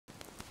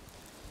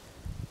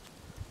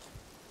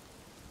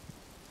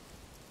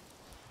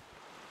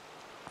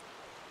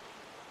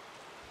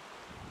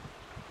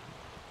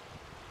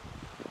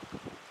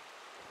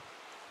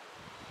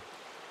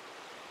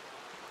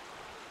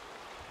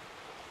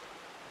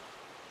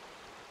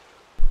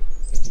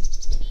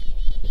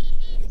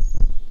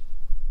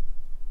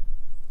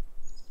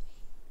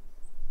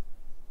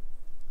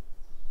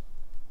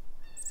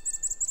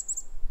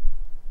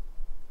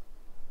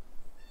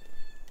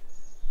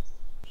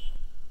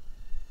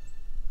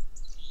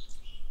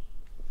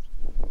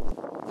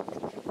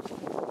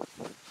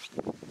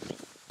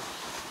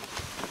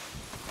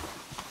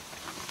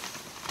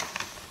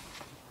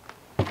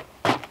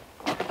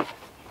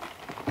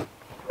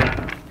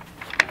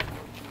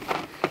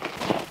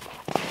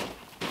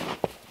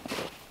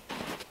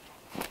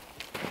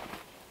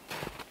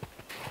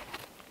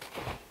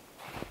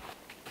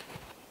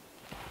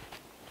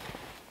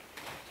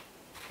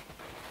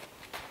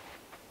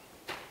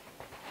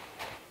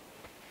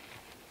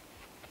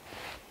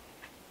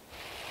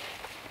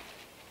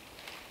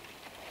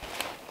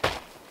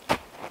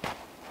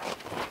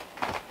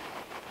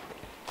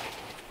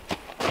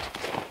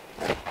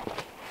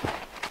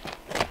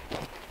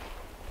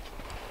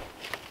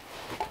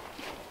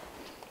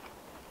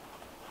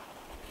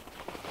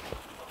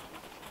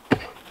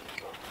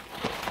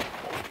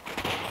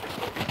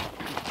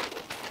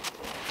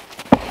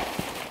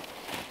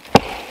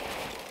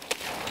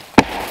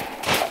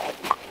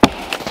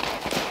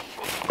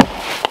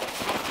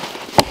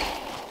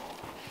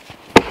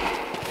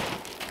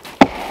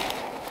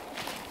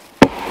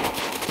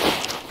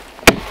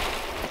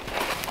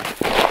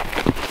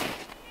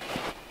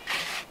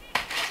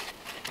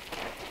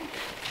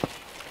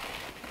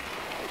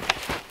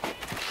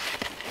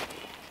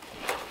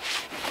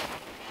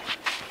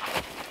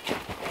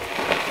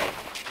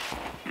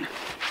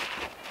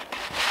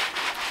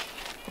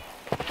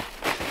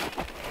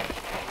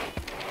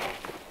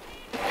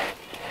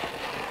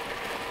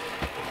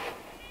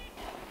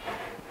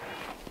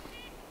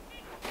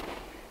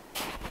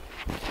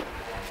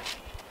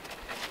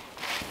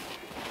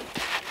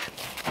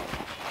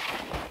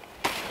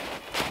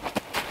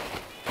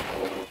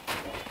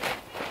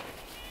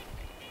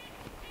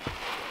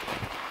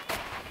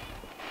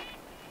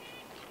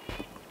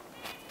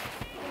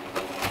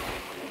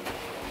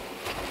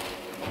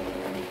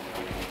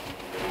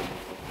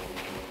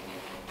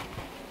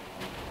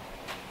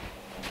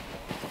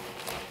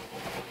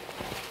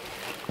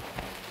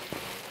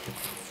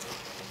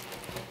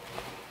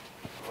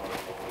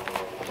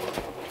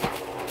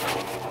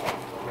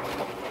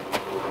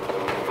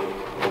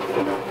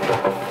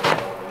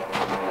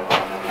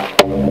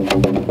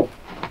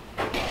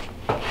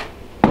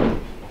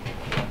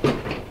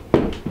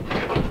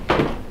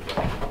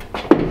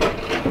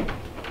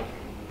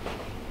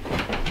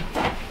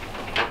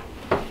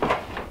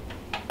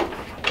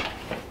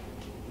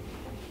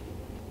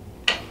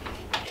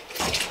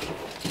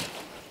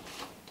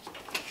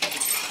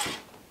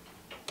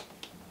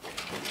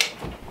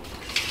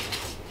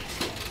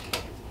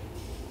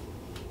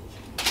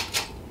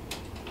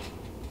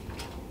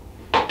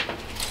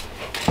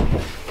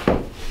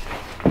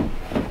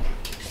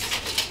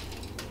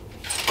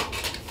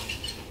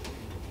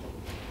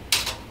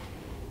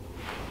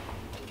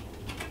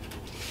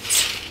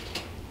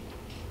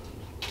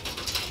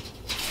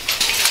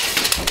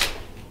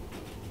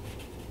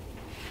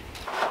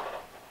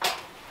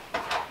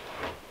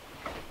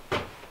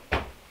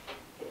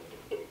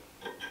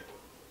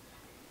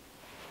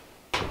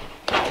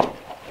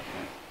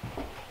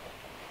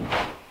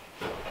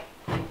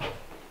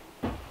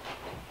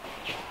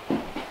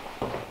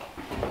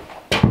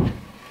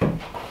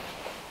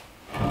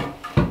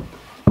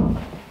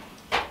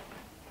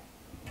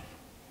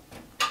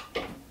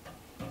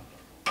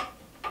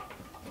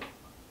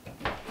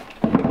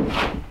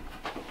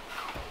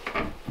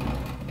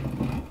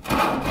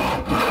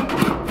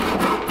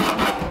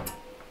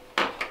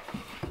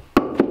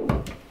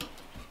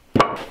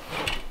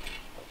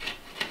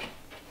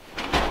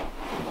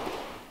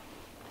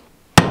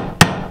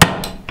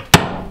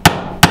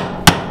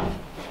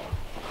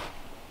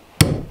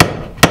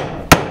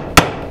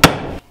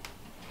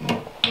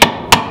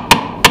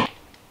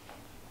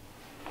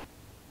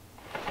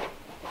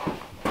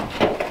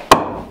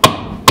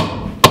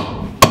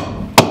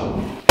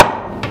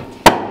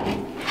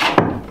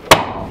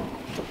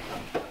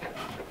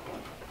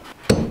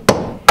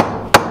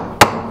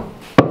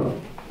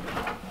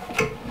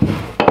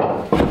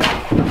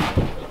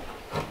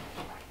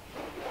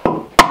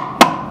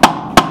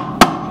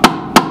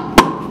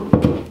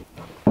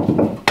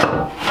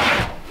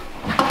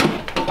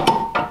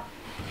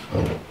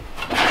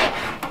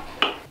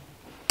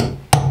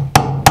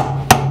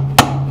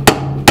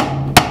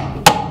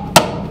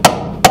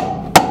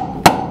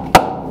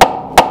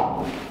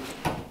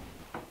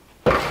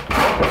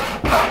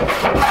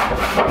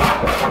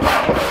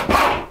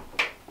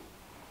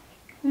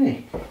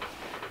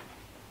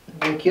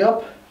you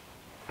up?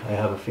 I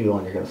have a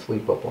feeling you're going to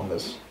sleep up on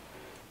this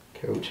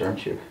couch,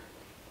 aren't you?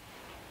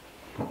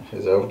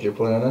 Is that what you're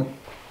planning?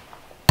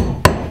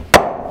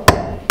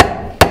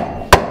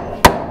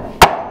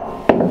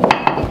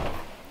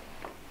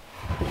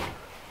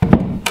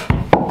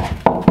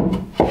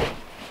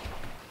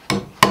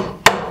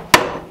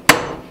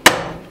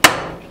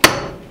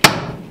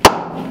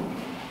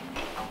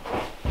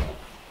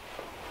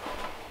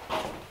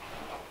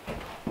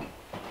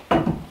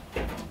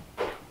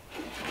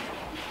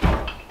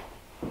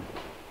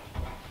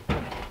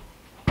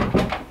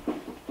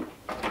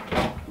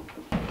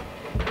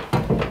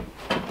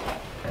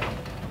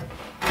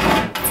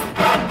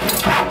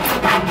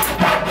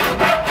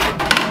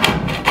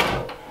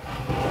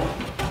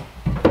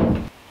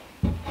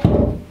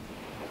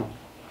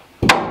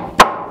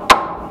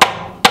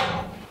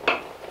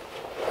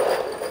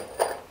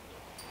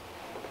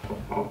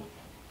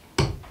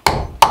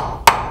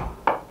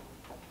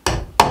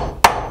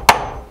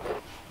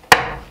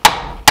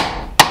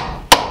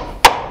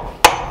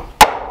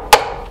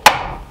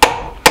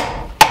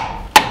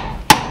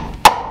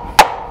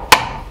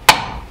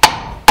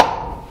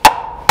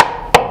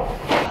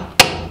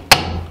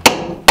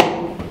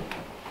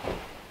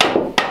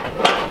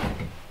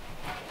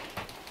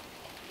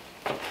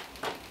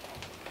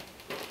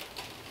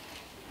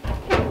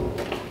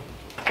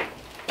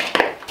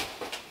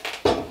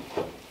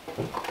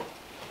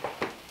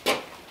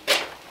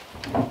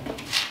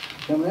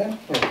 Come in? Here,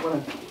 come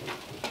in.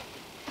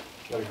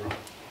 Gotta go.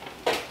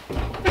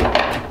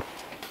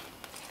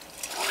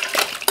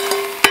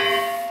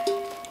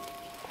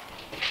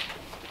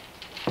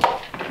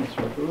 That's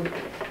my food.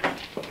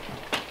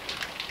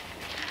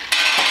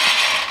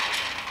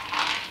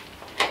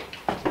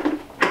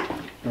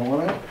 You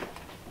want it?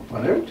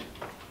 Want out?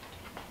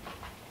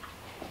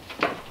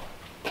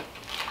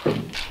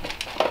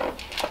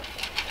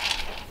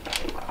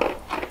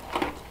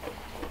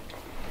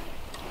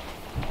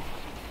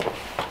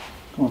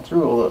 Going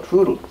through all that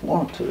food I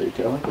want today,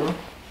 Cali girl.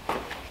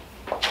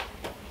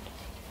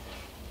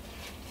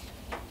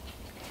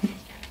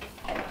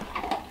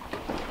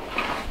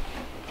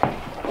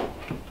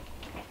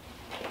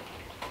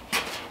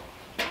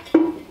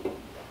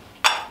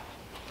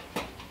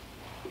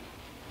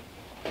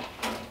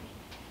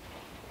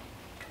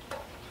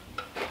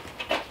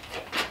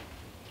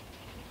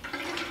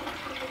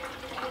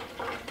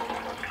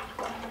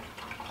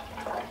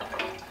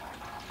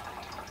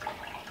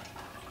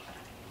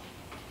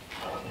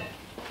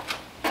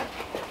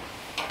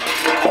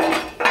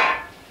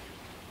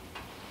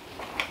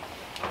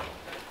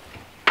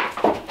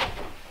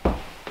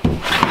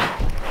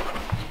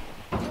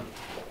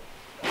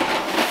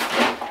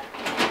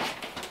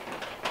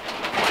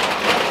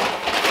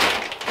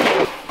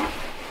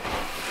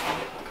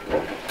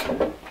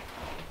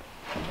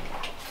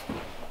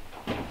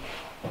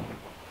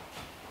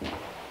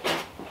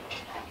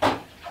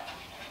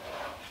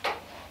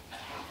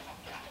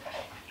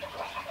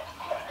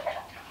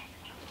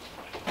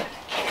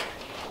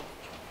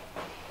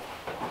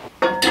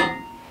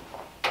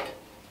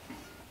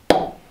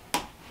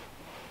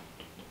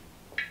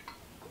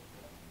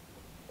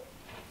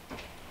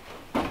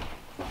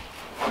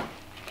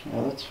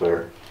 Yeah, that's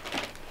fair.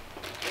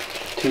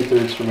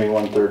 2/3 for me,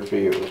 1/3 for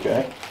you,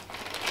 okay?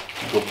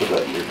 Go put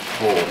that in your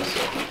bowl in a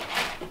second.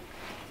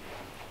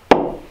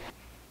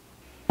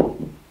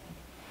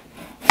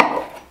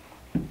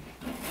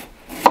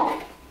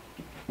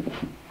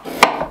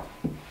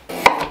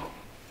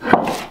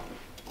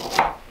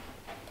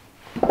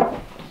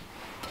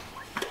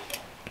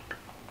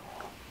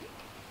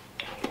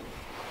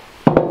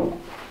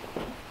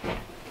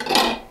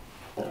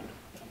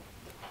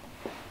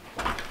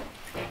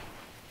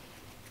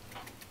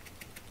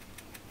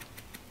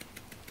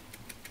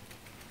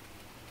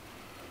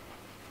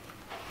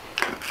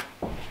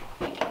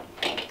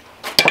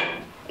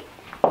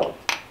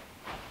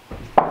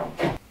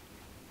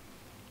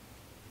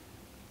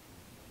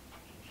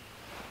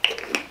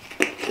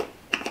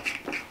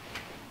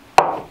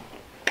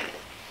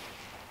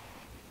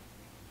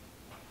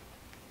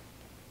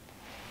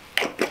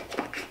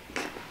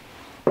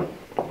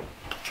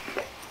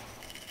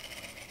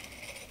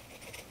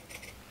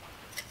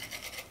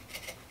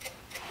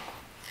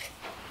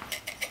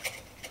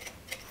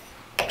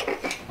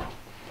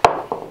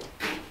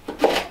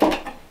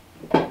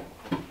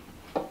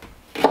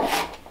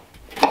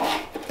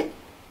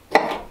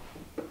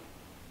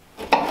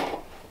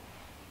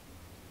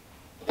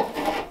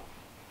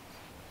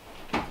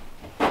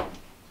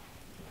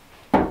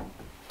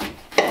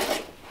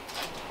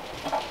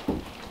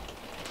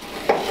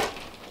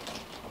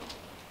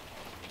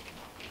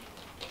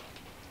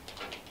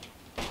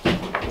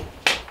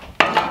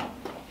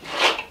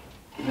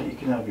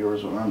 You can have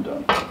yours when I'm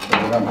done,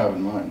 but I'm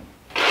having mine.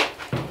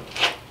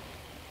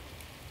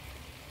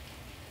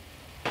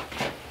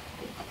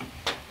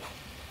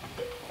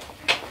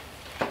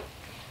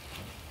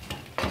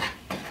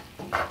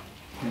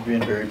 You're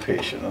being very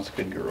patient, that's a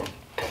good girl.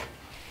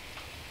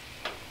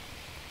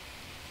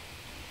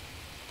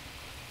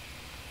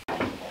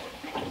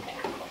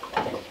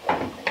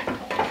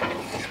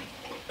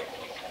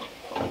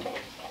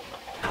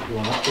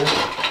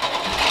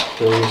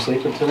 So you're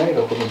sleeping tonight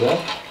up in the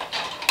bed?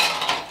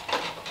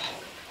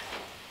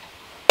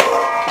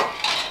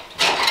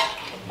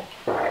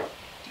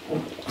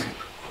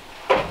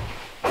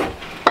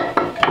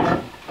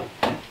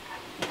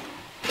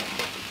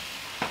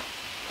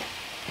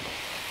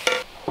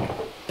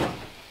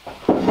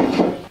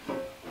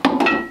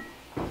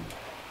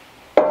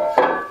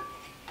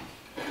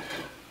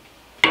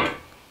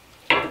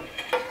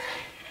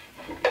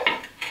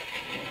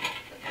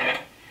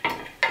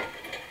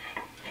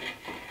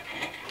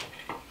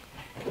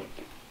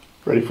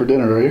 Ready for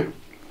dinner, are you?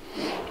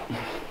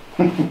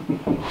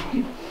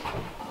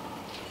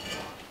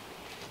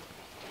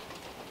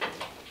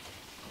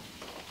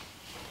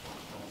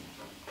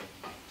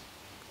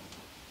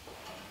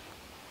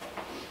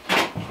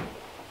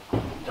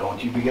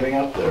 Don't you be getting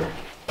up there.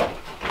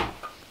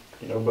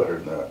 You know better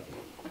than that.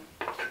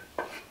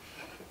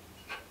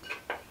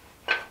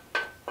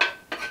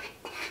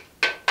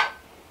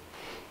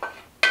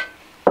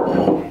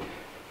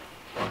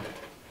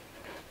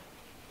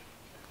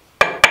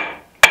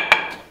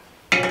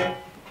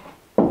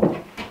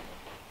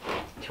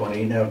 You want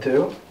to eat now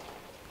too?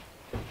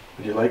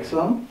 Would you like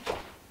some?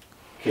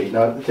 Okay,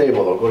 not at the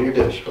table though. Go to your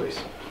dish, please.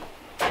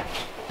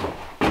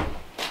 Come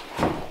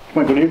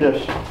on, go to your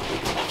dish.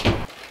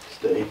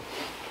 Stay.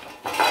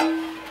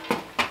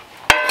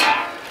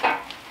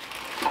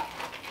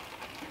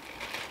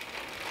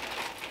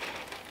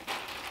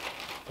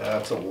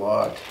 That's a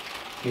lot.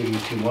 Gave you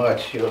too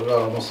much. You got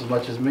almost as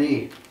much as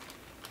me.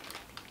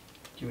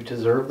 Do you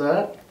deserve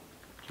that?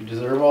 Do you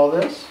deserve all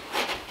this?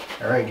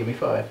 All right, give me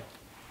 5.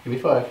 Give me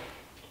 5.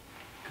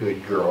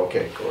 Good girl.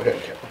 Okay, go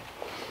ahead, Kelly.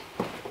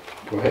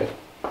 Go ahead.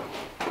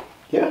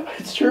 Yeah,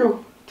 it's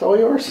true. It's all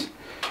yours.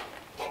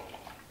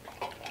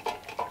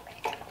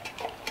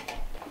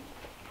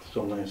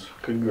 Still nice.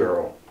 Good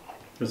girl.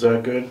 Is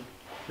that good?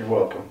 You're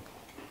welcome.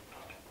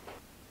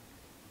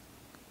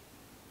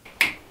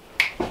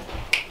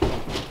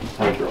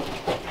 Hi, girl.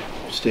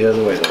 Stay out of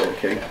the way though,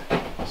 okay?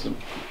 Listen.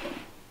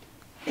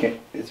 Okay,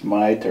 it's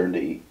my turn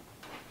to eat.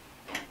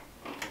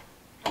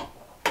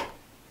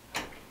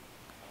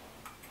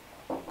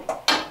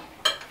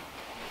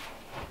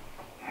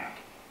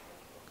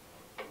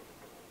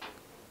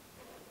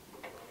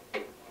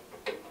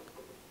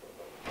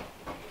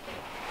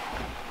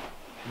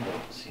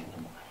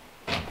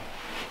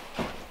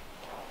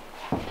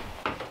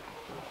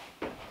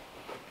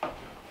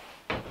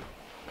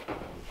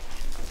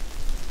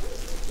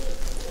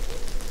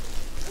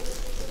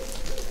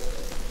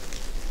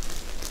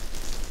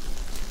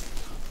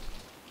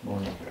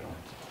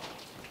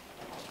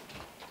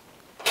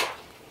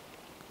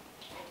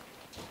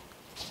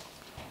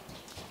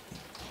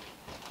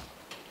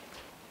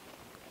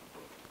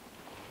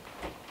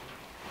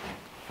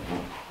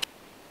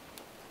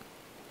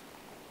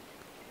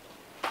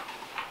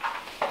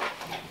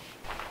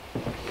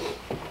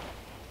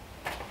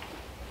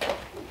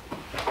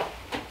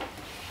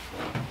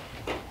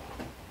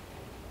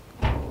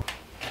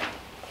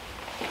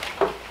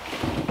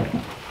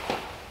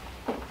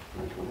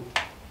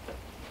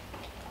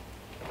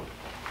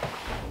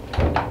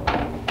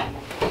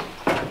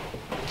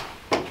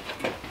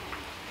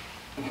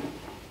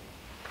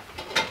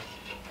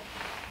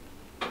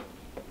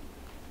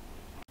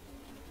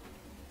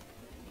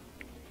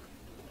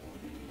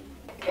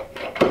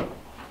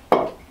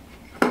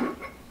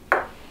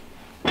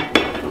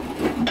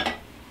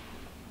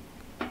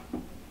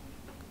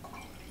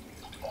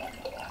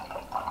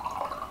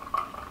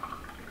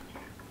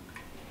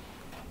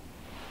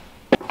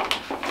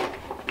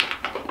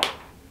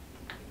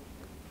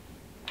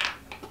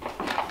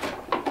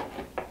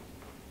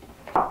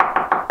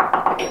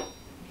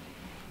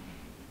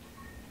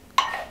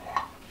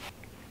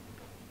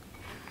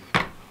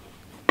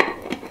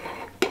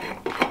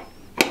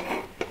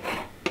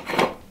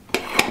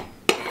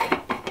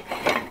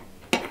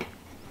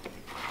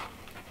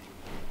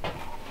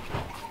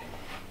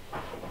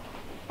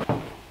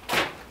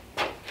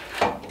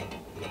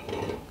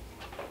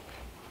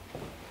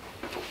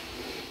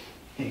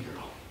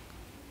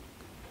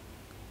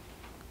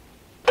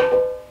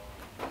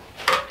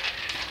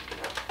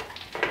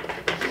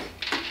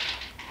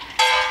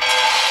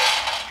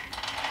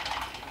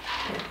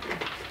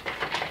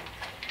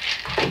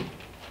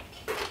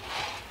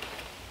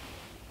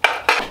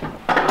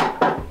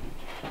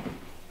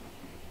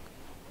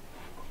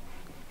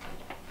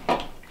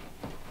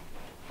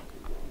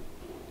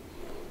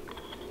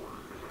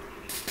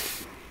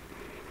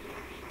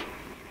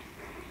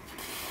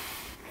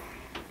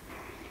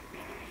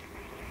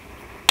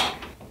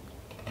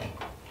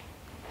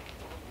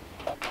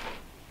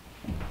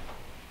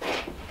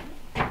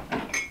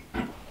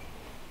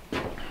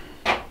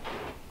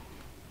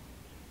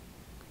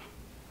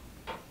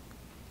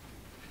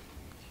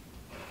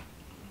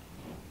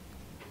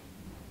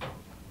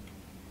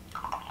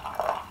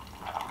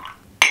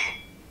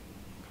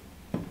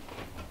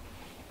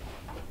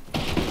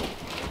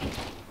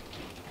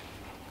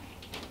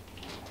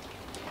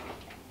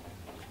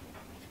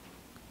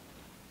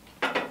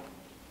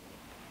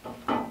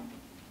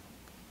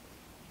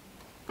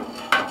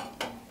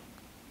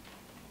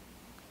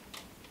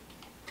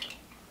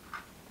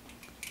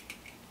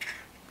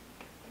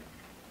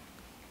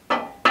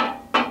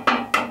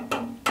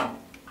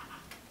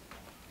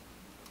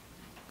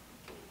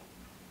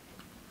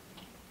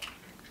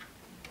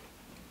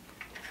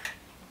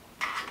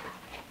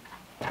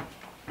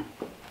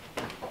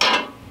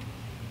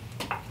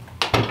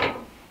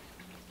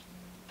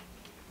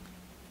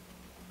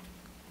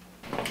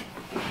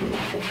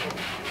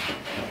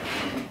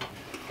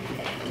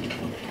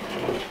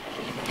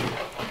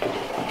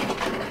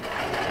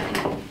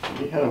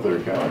 up there,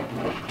 Cali.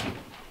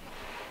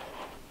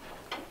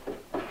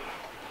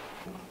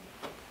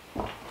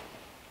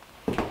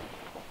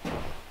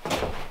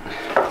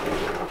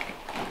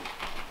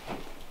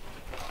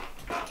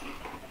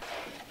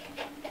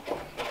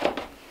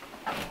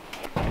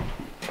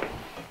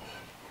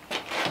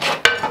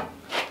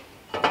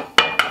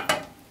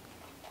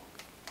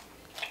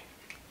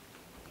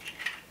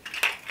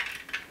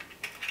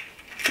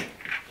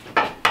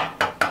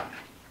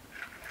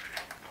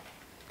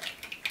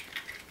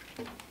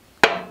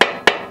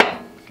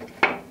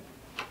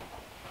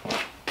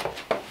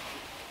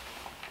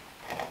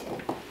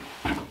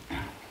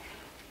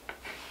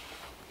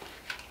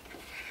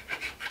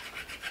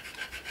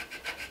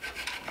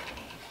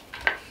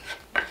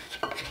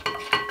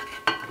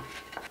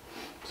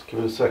 Give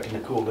it a second to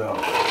cool down,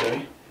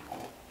 okay?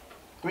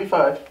 Give me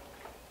 5.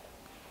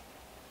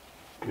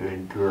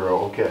 Good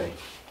girl, okay.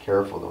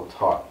 Careful though, it's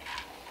hot.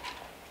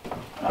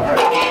 Alright.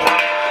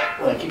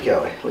 Thank you,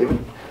 Kelly. Leave it.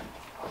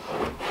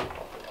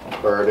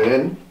 Burn it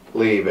in,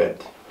 leave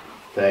it.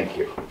 Thank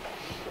you.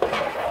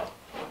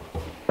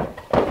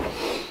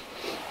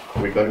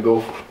 We're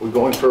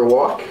going for a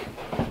walk?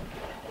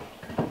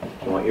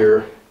 You want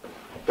your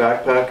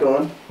backpack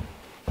on?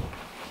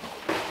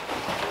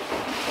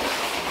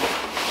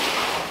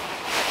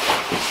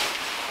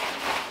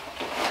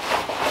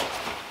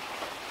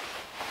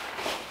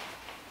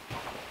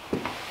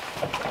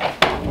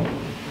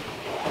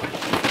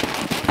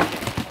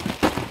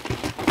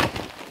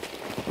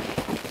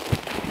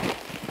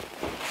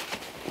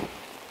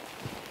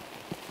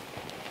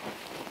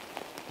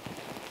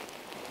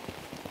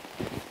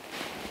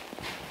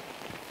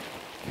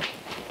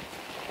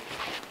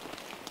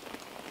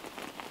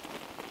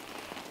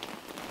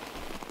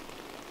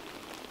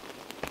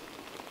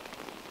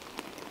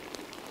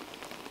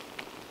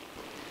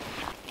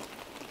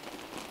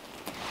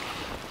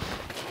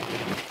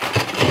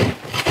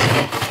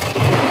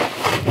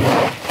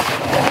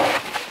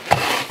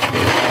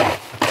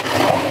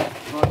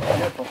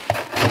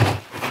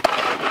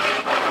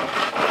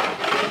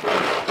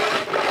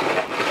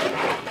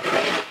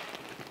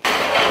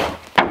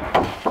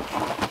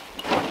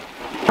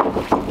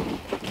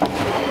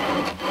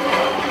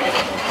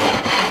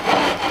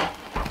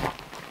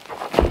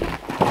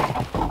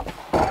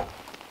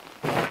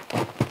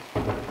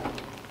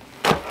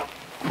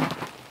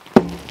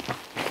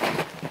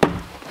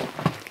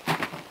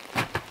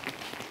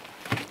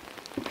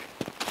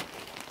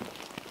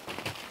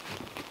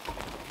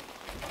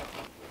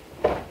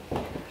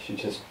 She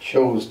just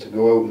chose to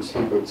go out and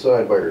sleep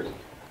outside by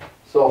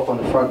herself on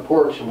the front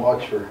porch and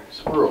watch for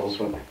squirrels.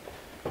 But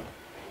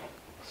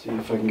see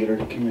if I can get her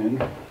to come in.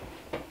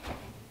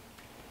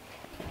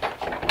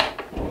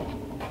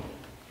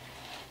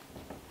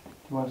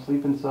 You want to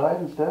sleep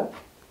inside instead?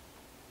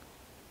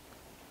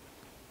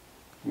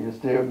 You gonna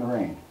stay out in the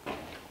rain?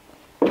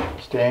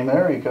 Staying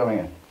there, or are you coming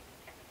in?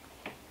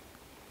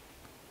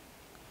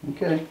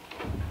 Okay.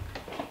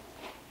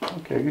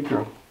 Okay, good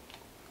girl.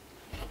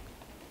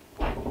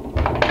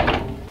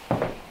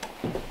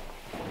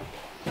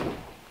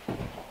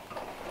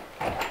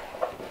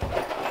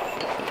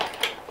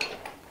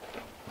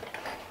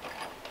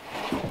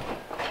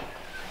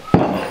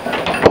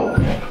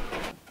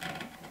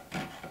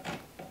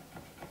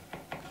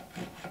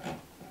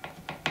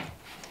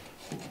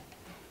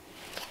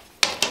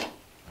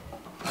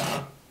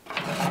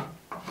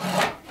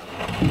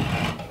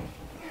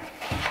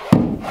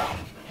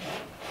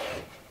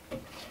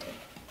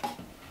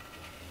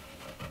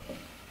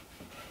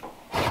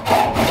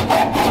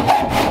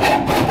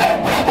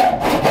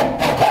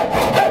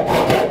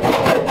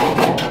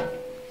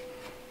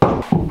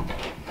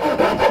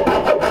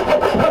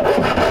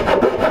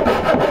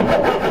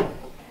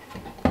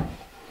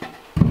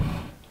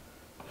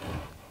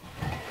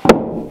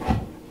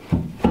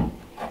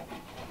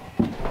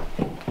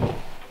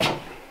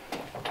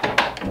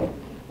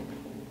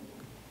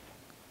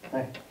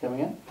 Hey,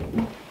 coming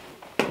in?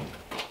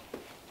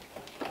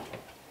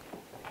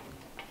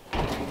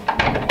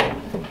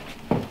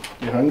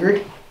 You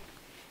hungry?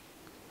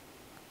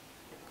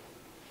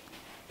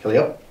 Kelly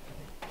up.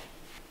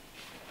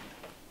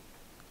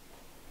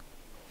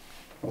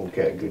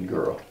 Okay, good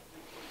girl.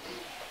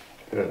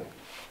 Good.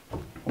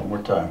 One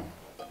more time.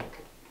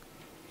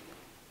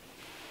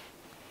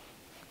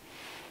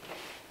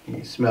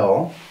 You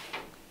smell.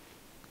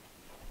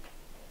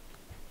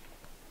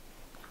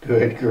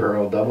 Good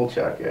girl. Double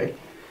check, eh?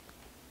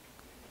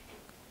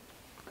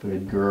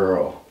 Good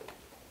girl.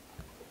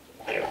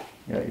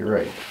 Yeah, you're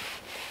right.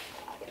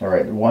 All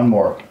right, one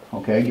more.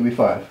 Okay, give me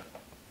 5.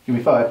 Give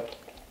me 5.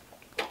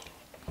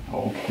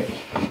 Okay.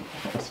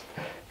 That's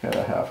kind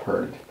of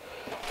half-hearted.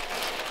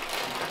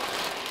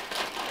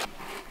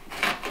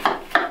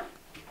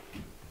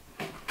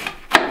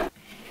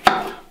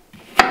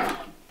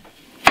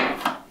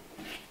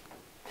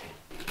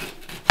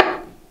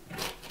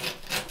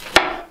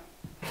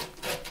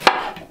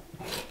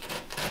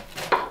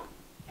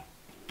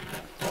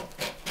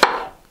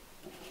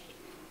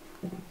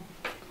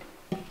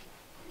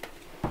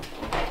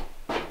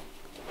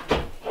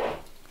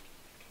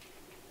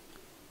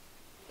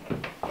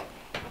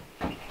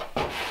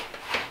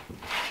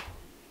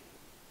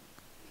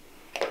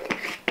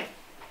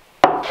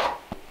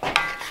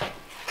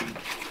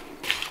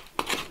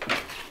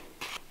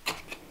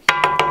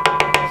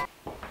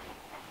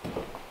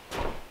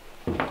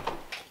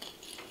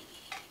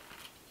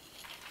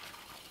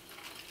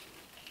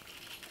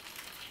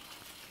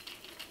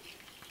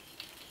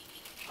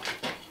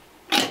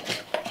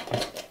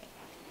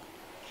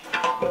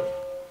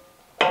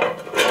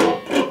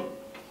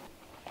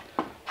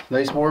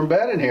 Nice warm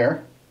bed in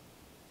here.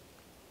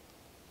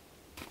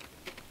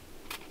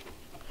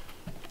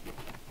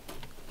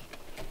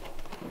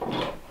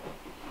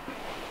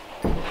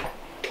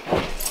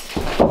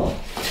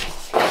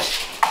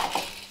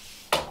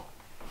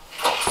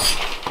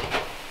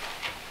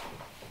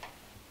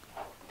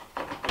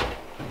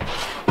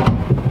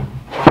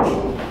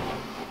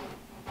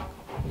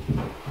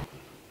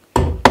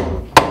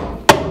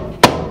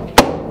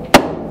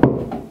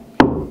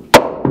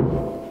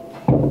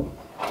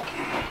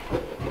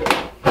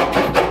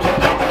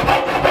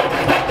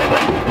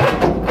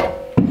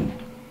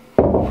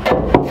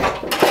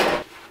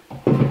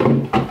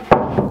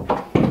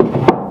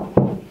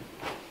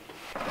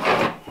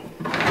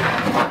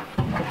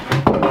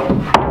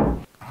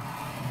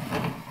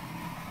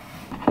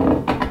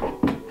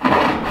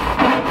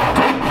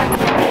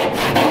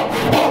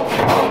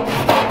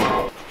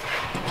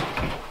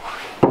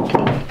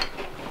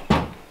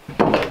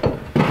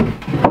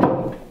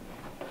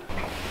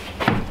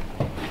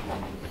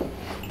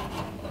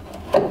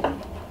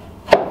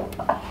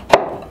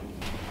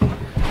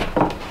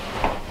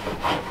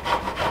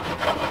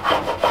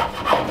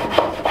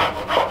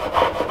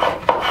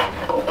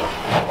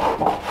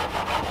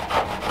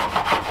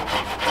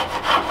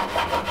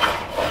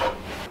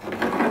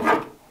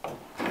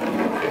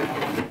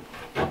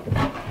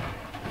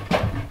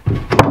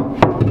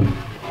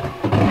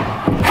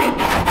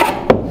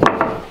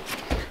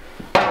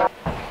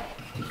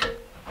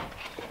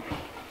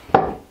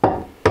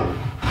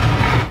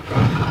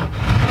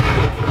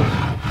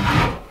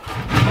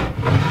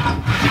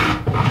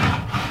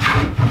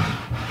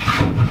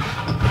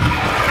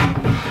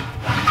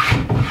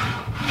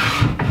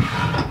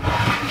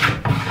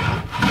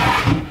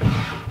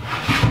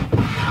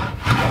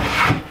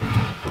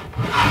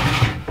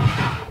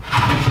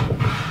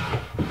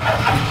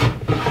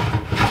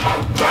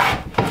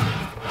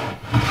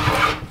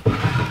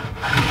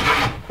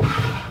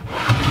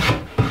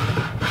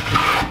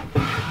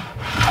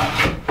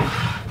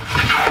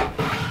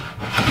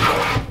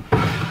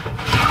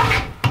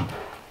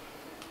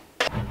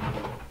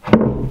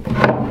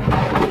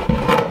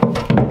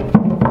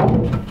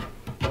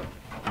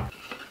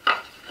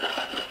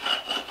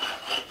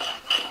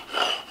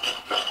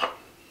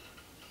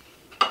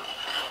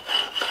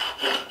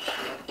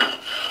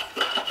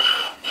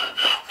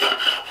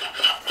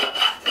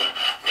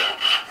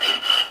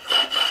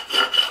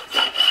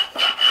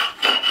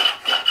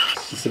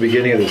 Since the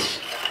beginning of this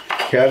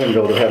cabin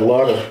build, I've had a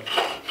lot of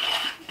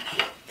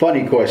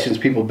funny questions,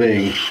 people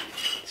being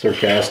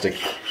sarcastic,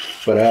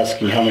 but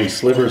asking how many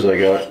slivers I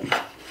got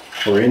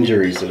or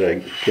injuries that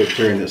I get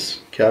during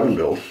this cabin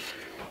build.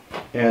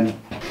 And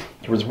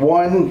there was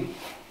one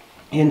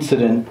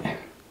incident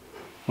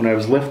when I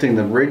was lifting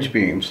the ridge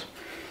beams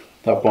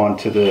up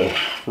onto the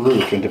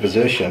roof into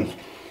position.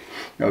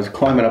 I was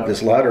climbing up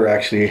this ladder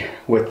actually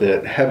with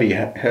the heavy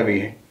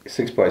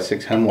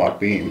 6x6 hemlock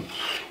beam,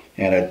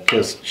 and it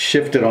just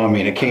shifted on me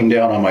and it came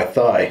down on my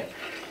thigh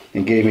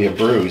and gave me a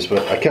bruise,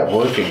 but I kept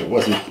working. It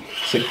wasn't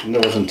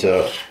enough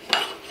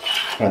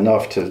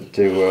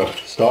to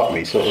stop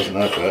me, so it wasn't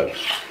that bad.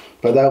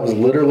 But that was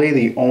literally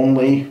the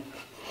only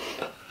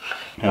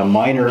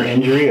minor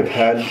injury I've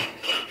had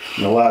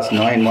in the last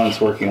 9 months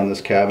working on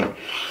this cabin.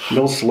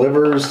 No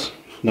slivers,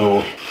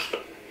 no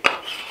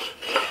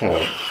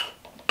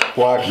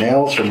black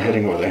nails from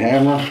hitting with a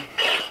hammer,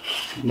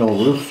 no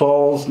roof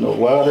falls, no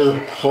ladder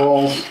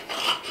falls.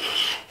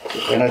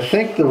 And I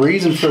think the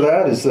reason for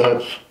that is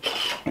that,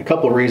 a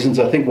couple of reasons.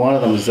 I think one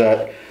of them is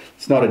that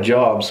it's not a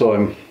job, so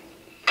I'm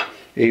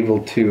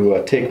able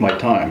to take my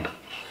time.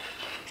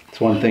 It's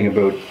one thing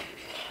about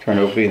trying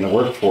to be in the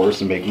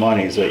workforce and make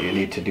money is that you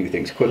need to do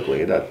things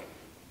quickly. That's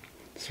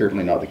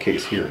certainly not the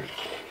case here.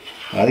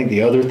 I think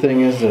the other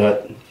thing is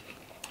that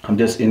I'm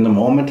just in the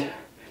moment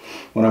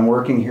when I'm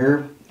working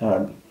here.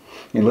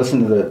 You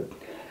listen to the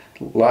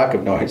lack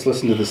of noise,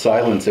 listen to the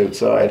silence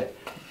outside,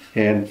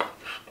 and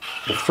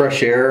the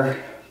fresh air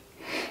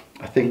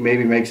I think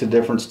maybe makes a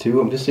difference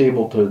too. I'm just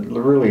able to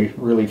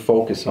really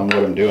focus on what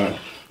I'm doing.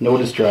 No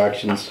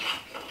distractions,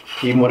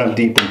 even when I'm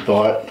deep in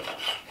thought,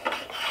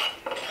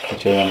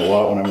 which I am a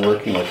lot when I'm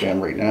working like I am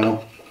right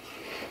now.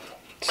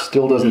 It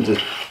still doesn't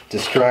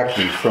distract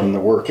me from the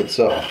work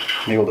itself.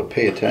 I'm able to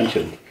pay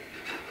attention.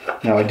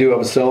 Now I do have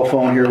a cell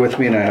phone here with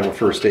me, and I have a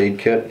first aid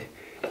kit.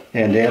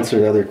 And to answer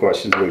the other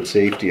questions about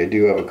safety, I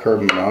do have a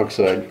carbon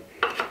monoxide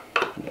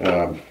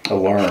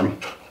alarm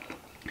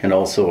and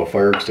also a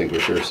fire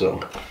extinguisher. So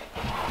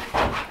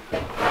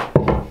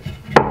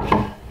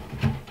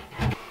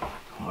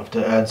I'll have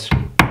to add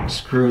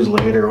screws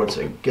later once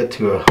I get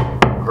to a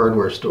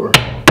hardware store.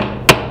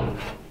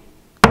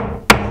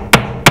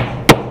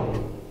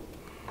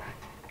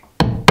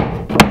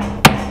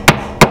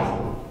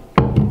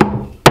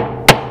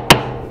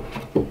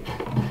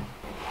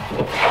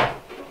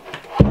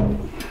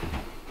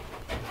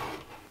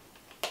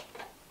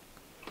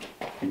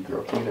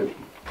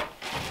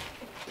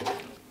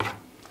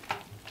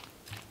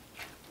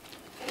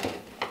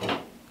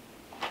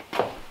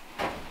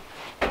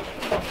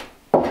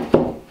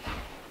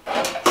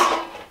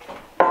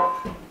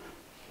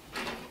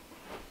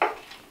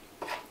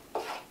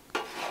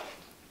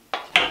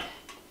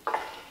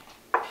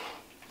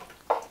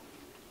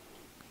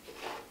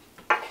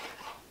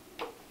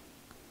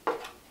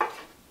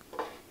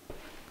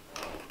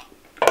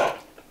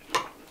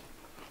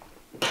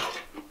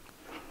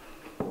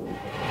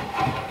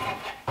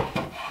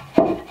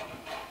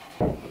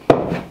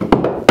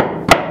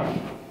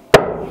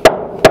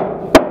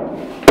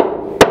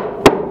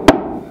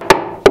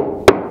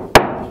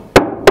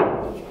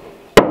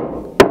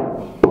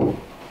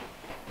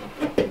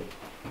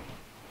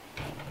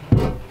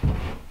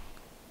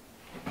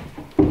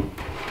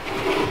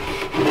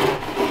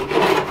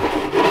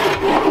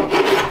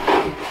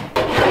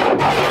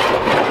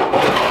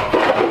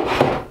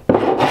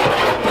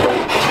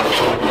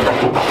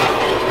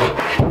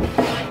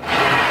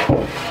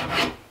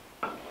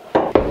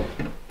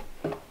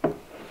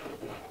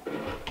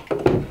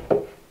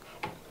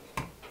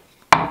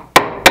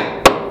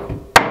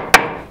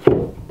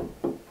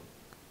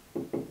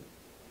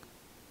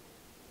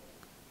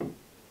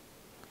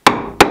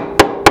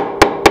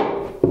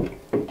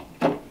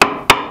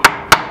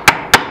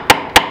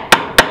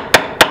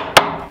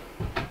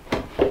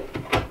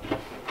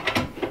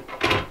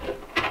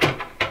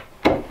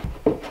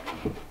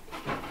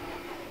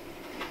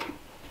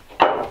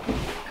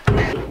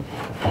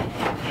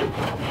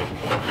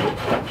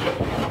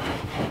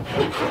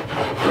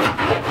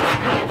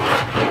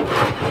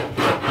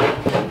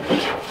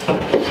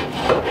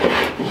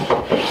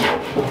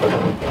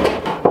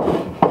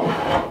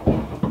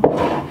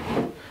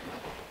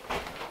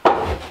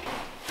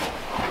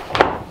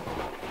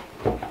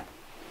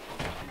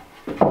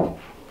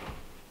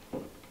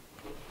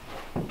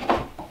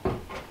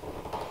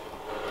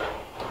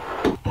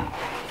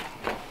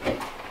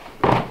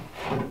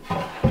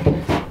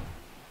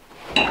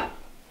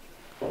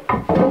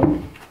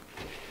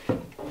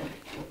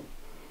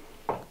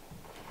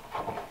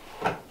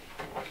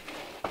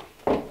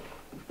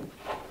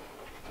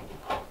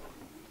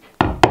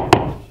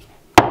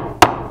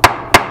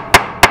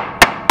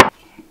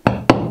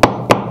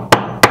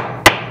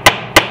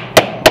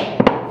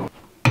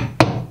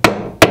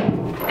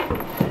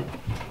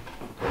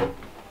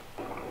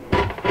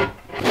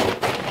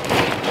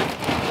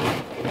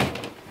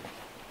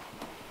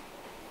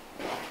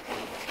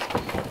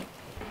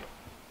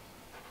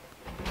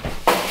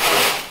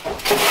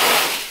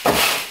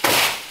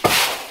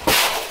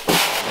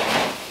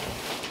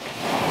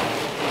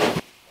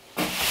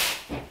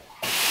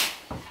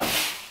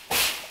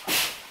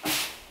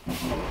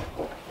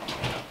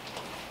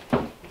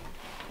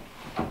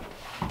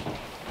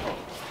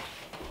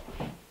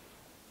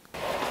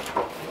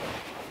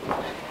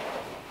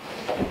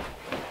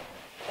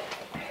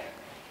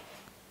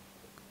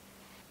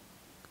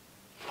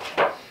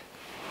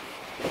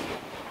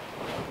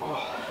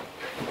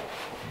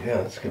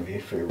 Yeah, that's gonna be a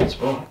favorite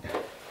spot.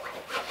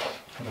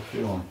 What a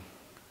feeling.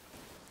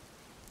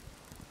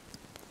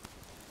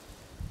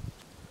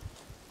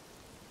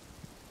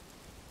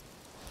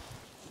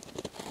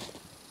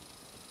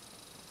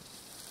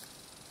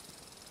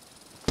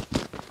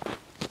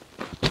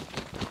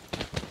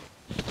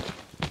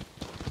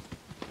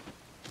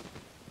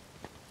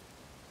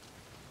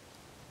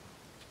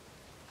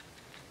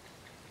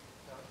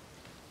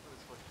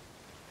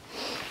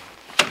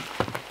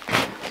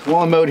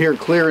 While I'm out here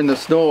clearing the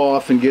snow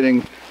off and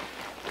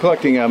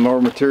collecting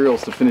more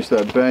materials to finish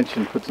that bench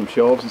and put some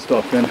shelves and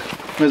stuff in,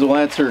 may as well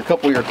answer a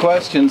couple of your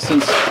questions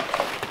since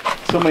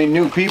so many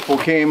new people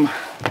came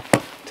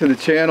to the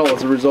channel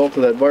as a result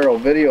of that viral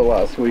video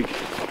last week.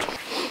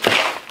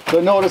 So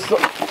I noticed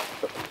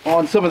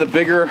on some of the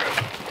bigger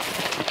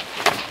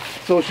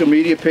social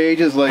media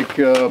pages like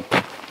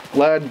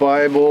Lad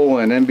Bible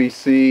and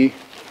NBC,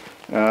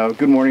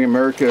 Good Morning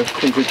America,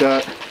 things like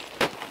that,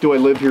 do I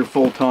live here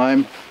full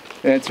time?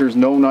 Answer is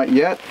no, not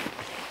yet.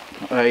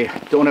 I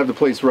don't have the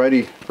place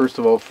ready, first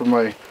of all, for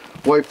my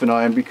wife and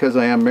I, and because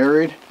I am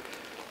married,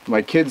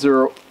 my kids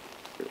are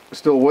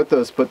still with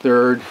us, but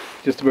they're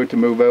just about to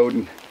move out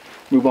and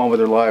move on with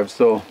their lives.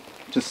 So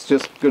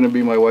just going to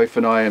be my wife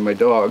and I and my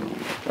dog,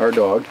 our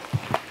dog.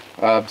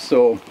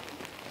 So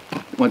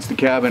once the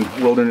cabin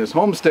wilderness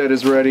homestead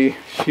is ready,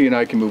 she and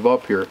I can move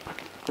up here,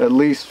 at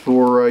least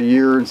for a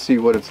year, and see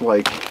what it's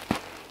like.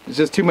 There's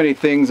just too many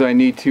things I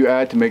need to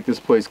add to make this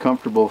place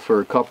comfortable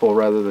for a couple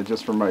rather than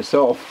just for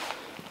myself,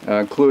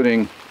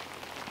 including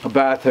a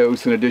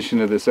bathhouse in addition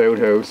to this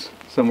outhouse,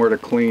 somewhere to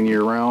clean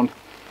year round,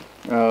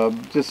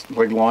 just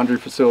like laundry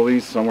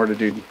facilities, somewhere to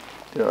do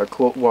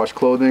wash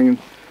clothing,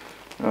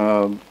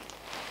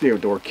 the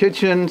outdoor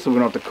kitchen so we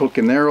don't have to cook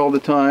in there all the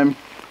time,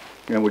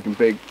 and we can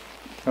bake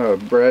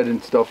bread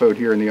and stuff out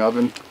here in the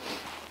oven.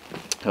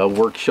 A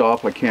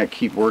workshop, I can't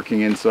keep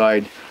working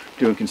inside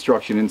doing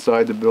construction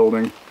inside the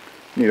building.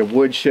 Need a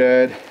wood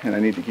shed, and I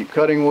need to keep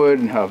cutting wood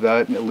and have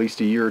that in at least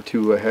a year or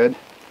two ahead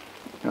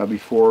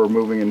before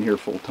moving in here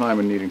full time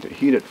and needing to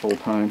heat it full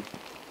time.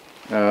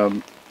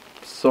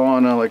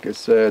 Sauna, like I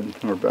said,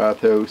 or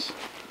bathhouse.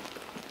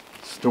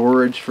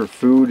 Storage for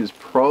food is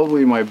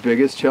probably my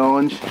biggest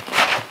challenge.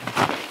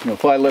 You know,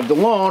 if I lived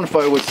alone, if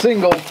I was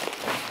single,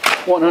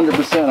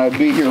 100% I'd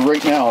be here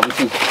right now. This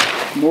is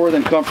more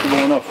than comfortable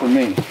enough for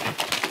me.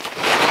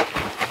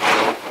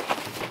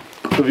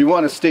 So if you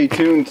want to stay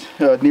tuned,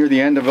 near the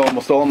end of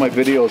almost all my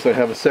videos I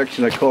have a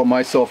section I call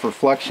My Self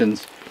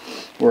Reflections,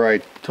 where I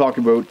talk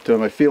about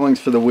my feelings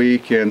for the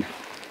week and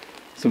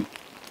some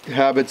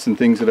habits and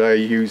things that I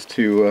use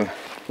to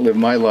live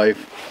my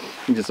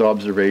life, and just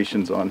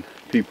observations on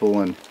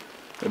people and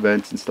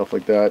events and stuff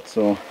like that.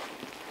 So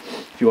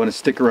if you want to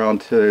stick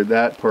around to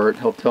that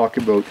part, I'll talk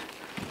about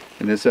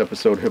in this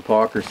episode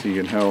hypocrisy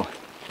and how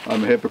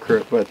I'm a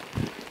hypocrite, but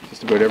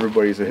just about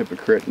everybody's a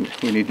hypocrite, and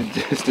we need to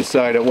just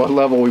decide at what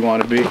level we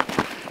want to be.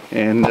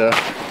 And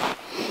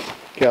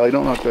Cali,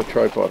 don't knock that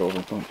tripod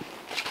over.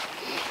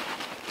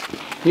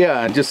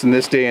 Yeah, just in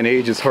this day and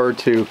age, it's hard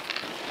to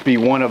be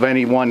one of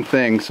any one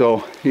thing.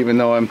 So even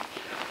though I'm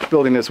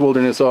building this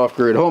wilderness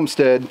off-grid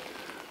homestead,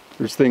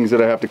 there's things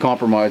that I have to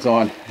compromise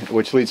on,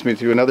 which leads me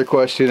to another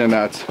question, and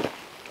that's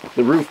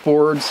the roof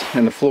boards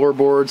and the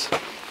floorboards.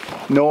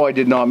 No, I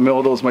did not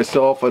mill those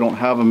myself. I don't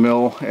have a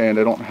mill, and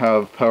I don't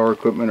have power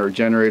equipment or a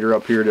generator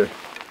up here to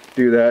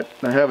do that.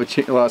 I have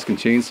a Alaskan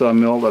chainsaw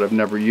mill that I've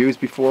never used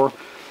before.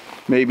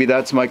 Maybe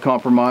that's my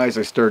compromise.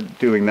 I start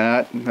doing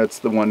that. That's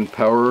the one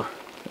power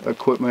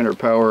equipment or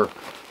power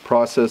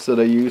process that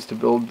I use to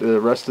build the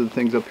rest of the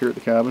things up here at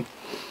the cabin.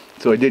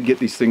 So I did get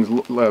these things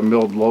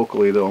milled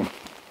locally, though,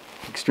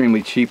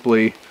 extremely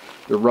cheaply.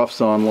 They're rough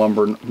sawn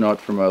lumber,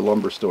 not from a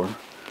lumber store.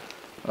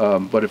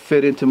 But it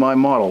fit into my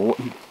model,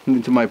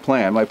 into my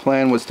plan. My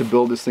plan was to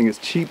build this thing as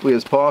cheaply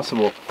as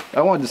possible.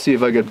 I wanted to see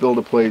if I could build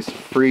a place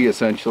free,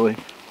 essentially,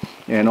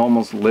 and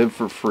almost live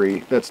for free.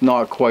 That's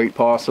not quite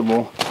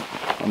possible.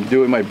 I'm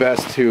doing my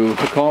best to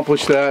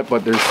accomplish that,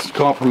 but there's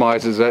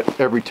compromises at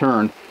every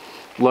turn.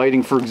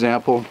 Lighting, for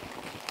example,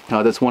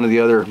 that's one of the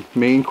other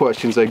main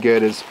questions I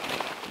get is,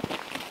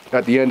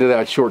 at the end of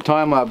that short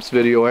time-lapse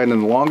video and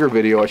in the longer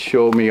video, I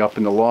show me up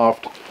in the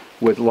loft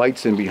with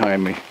lights in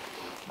behind me.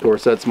 Of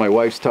course, that's my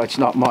wife's touch,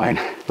 not mine.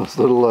 Those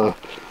little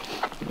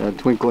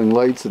twinkling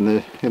lights in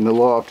the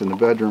loft in the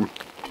bedroom.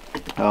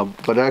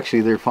 But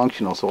actually they're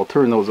functional, so I'll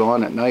turn those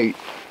on at night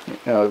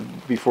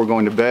before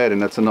going to bed,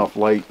 and that's enough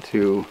light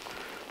to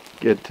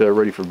get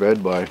ready for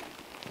bed by.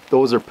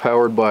 Those are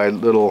powered by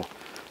little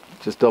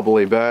just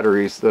AA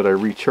batteries that I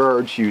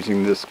recharge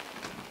using this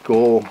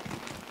Goal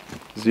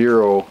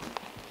Zero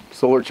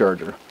solar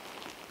charger.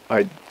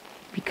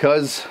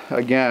 Because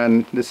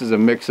again, this is a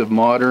mix of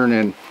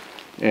modern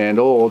and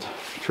old,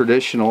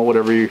 traditional,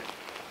 whatever you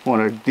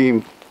want to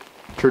deem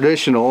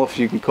traditional, if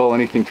you can call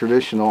anything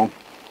traditional.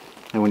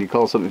 And when you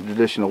call something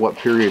traditional, what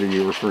period are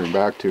you referring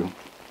back to?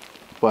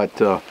 But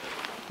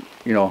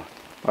you know,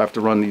 I have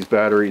to run these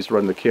batteries,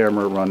 run the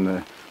camera, run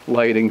the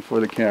lighting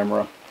for the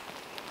camera,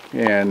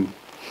 and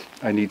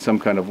I need some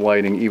kind of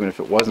lighting even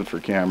if it wasn't for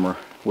camera,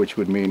 which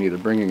would mean either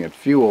bringing in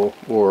fuel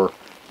or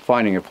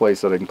finding a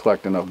place that I can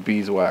collect enough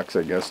beeswax,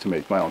 I guess, to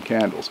make my own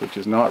candles, which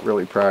is not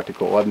really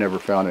practical. I've never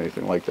found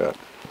anything like that.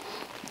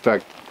 In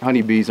fact,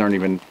 honeybees aren't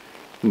even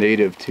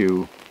native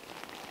to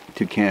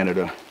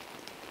Canada,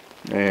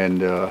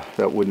 and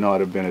that would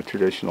not have been a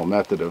traditional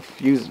method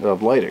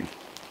of lighting.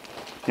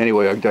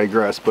 Anyway, I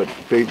digress, but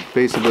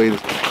basically the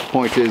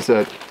point is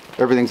that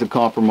everything's a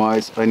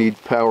compromise. I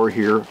need power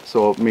here,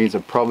 so it means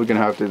I'm probably going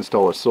to have to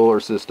install a solar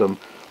system,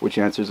 which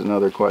answers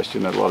another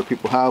question that a lot of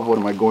people have. What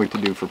am I going to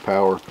do for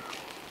power?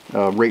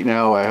 Right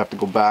now I have to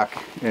go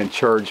back and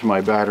charge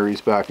my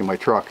batteries back in my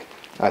truck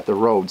at the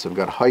road. So I've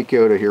got to hike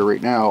out of here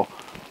right now,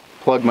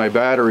 plug my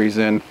batteries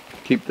in,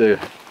 keep the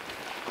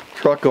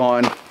truck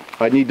on.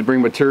 I need to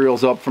bring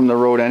materials up from the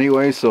road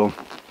anyway, so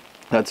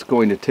that's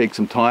going to take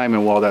some time,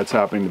 and while that's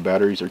happening the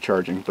batteries are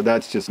charging. But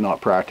that's just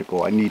not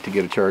practical. I need to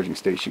get a charging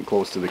station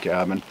close to the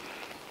cabin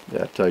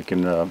that I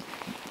can you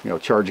know,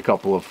 charge a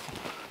couple of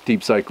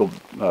deep cycle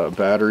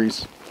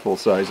batteries, full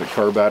size, a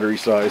car battery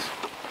size,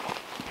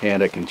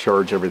 and I can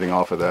charge everything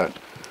off of that.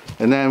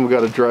 And then we've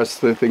got to address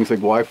the things like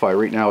Wi-Fi.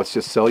 Right now it's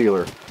just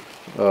cellular.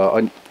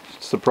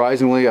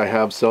 Surprisingly, I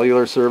have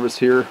cellular service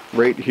here,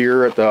 right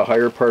here at the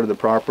higher part of the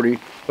property.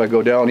 If I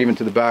go down even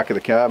to the back of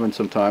the cabin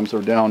sometimes,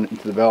 or down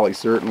into the valley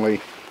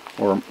certainly,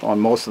 or on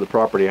most of the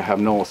property, I have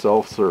no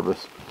cell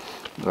service.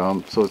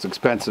 So it's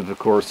expensive, of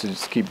course, to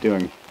just keep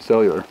doing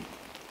cellular.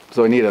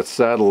 So I need a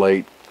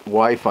satellite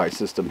Wi-Fi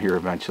system here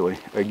eventually.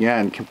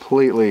 Again,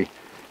 completely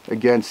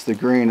against the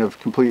grain of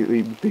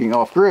completely being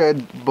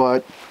off-grid,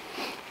 but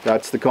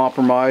that's the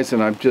compromise,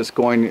 and I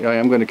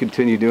am going to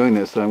continue doing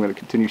this. I'm going to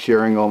continue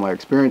sharing all my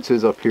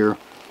experiences up here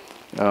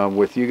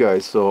with you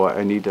guys, so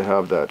I need to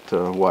have that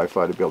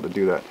Wi-Fi to be able to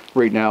do that.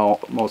 Right now,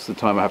 most of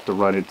the time I have to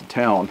run into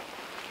town.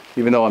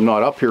 Even though I'm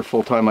not up here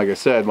full-time, like I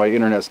said, my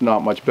internet's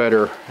not much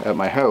better at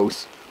my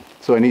house,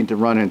 so I need to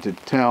run into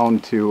town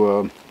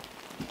to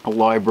a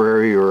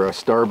library or a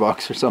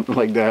Starbucks or something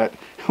like that,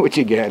 which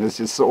again is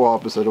just so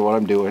opposite of what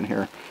I'm doing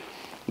here.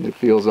 It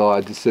feels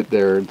odd to sit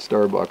there in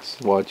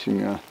Starbucks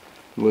watching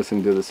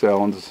listening to the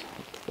sounds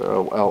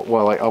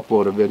while I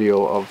upload a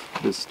video of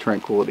this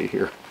tranquility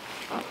here.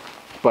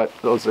 But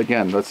those,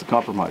 again, that's the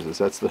compromises.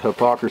 That's the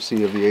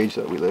hypocrisy of the age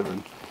that we live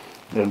in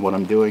and what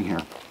I'm doing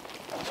here.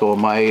 So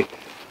am I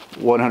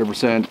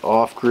 100%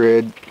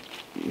 off-grid,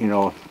 you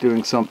know,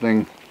 doing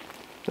something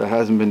that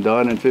hasn't been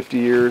done in 50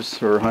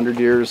 years or 100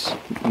 years?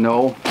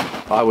 No.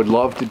 I would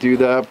love to do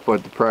that,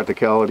 but the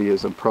practicality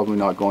is I'm probably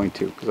not going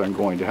to, because I'm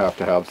going to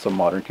have some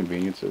modern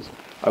conveniences.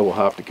 I will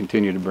have to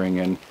continue to bring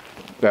in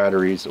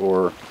batteries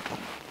or,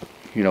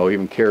 you know,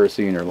 even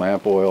kerosene or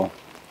lamp oil.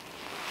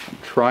 I'm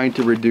trying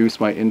to reduce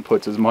my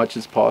inputs as much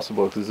as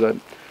possible because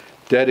I'm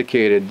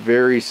dedicated,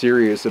 very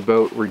serious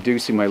about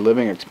reducing my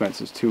living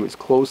expenses to as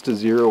close to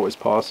zero as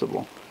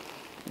possible.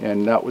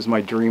 And that was my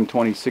dream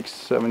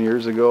 7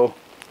 years ago.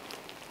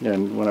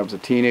 And when I was a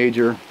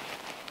teenager,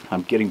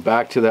 I'm getting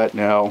back to that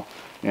now,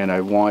 and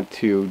I want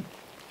to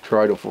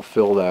try to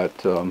fulfill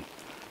that.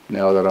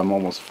 Now that I'm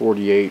almost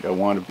 48, I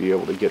want to be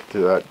able to get to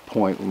that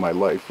point in my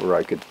life where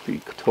I could be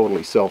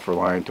totally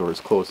self-reliant, or as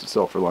close to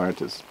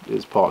self-reliant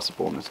as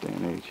possible in this day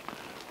and age.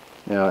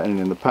 And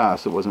in the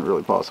past, it wasn't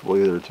really possible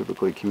either.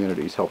 Typically,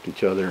 communities helped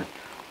each other.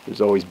 There's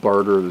always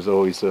barter. There's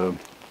always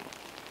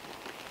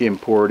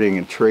importing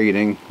and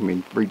trading. I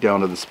mean, right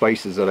down to the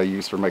spices that I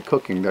use for my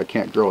cooking. I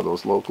can't grow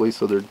those locally,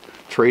 so they're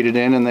traded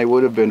in, and they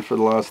would have been for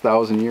the last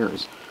 1,000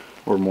 years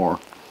or more.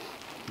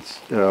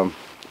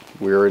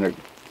 We're in a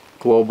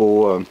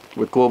global,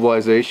 with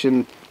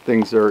globalization,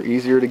 things are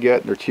easier to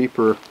get, they're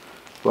cheaper,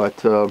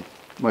 but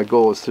my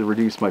goal is to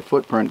reduce my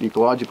footprint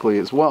ecologically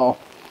as well,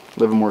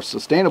 live a more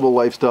sustainable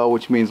lifestyle,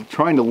 which means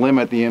trying to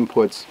limit the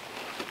inputs,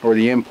 or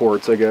the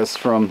imports, I guess,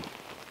 from,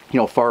 you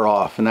know, far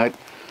off. And that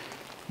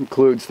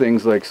includes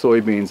things like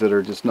soybeans that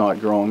are just not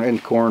grown,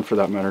 and corn for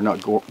that matter,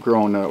 not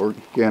grown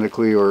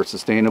organically or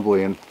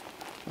sustainably, and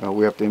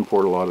we have to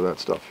import a lot of that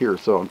stuff here.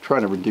 So I'm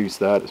trying to reduce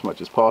that as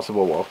much as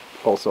possible while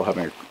also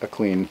having a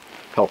clean,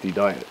 healthy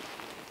diet.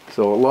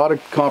 So a lot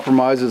of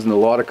compromises and a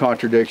lot of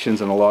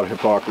contradictions and a lot of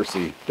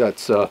hypocrisy.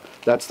 That's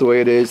the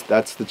way it is.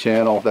 That's the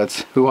channel.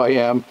 That's who I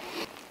am.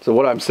 So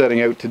what I'm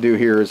setting out to do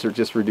here is to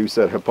just reduce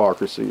that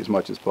hypocrisy as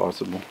much as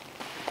possible.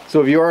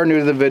 So if you are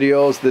new to the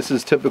videos, this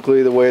is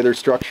typically the way they're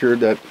structured,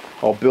 that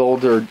I'll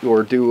build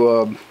or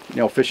do you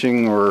know,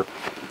 fishing or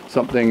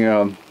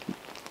something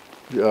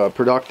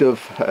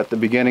productive at the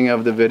beginning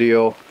of the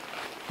video.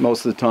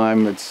 Most of the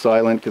time it's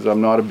silent because I'm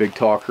not a big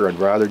talker. I'd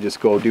rather just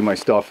go do my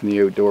stuff in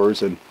the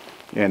outdoors and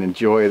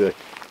enjoy the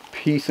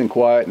peace and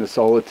quiet and the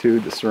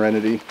solitude, the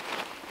serenity.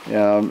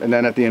 And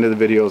then at the end of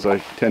the videos I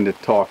tend to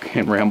talk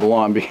and ramble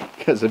on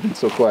because I've been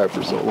so quiet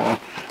for so long.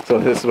 So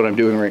this is what I'm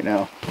doing right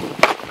now.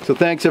 So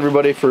thanks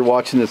everybody for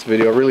watching this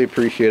video. I really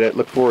appreciate it.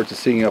 Look forward to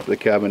seeing you up at the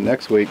cabin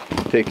next week.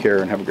 Take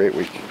care and have a great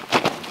week.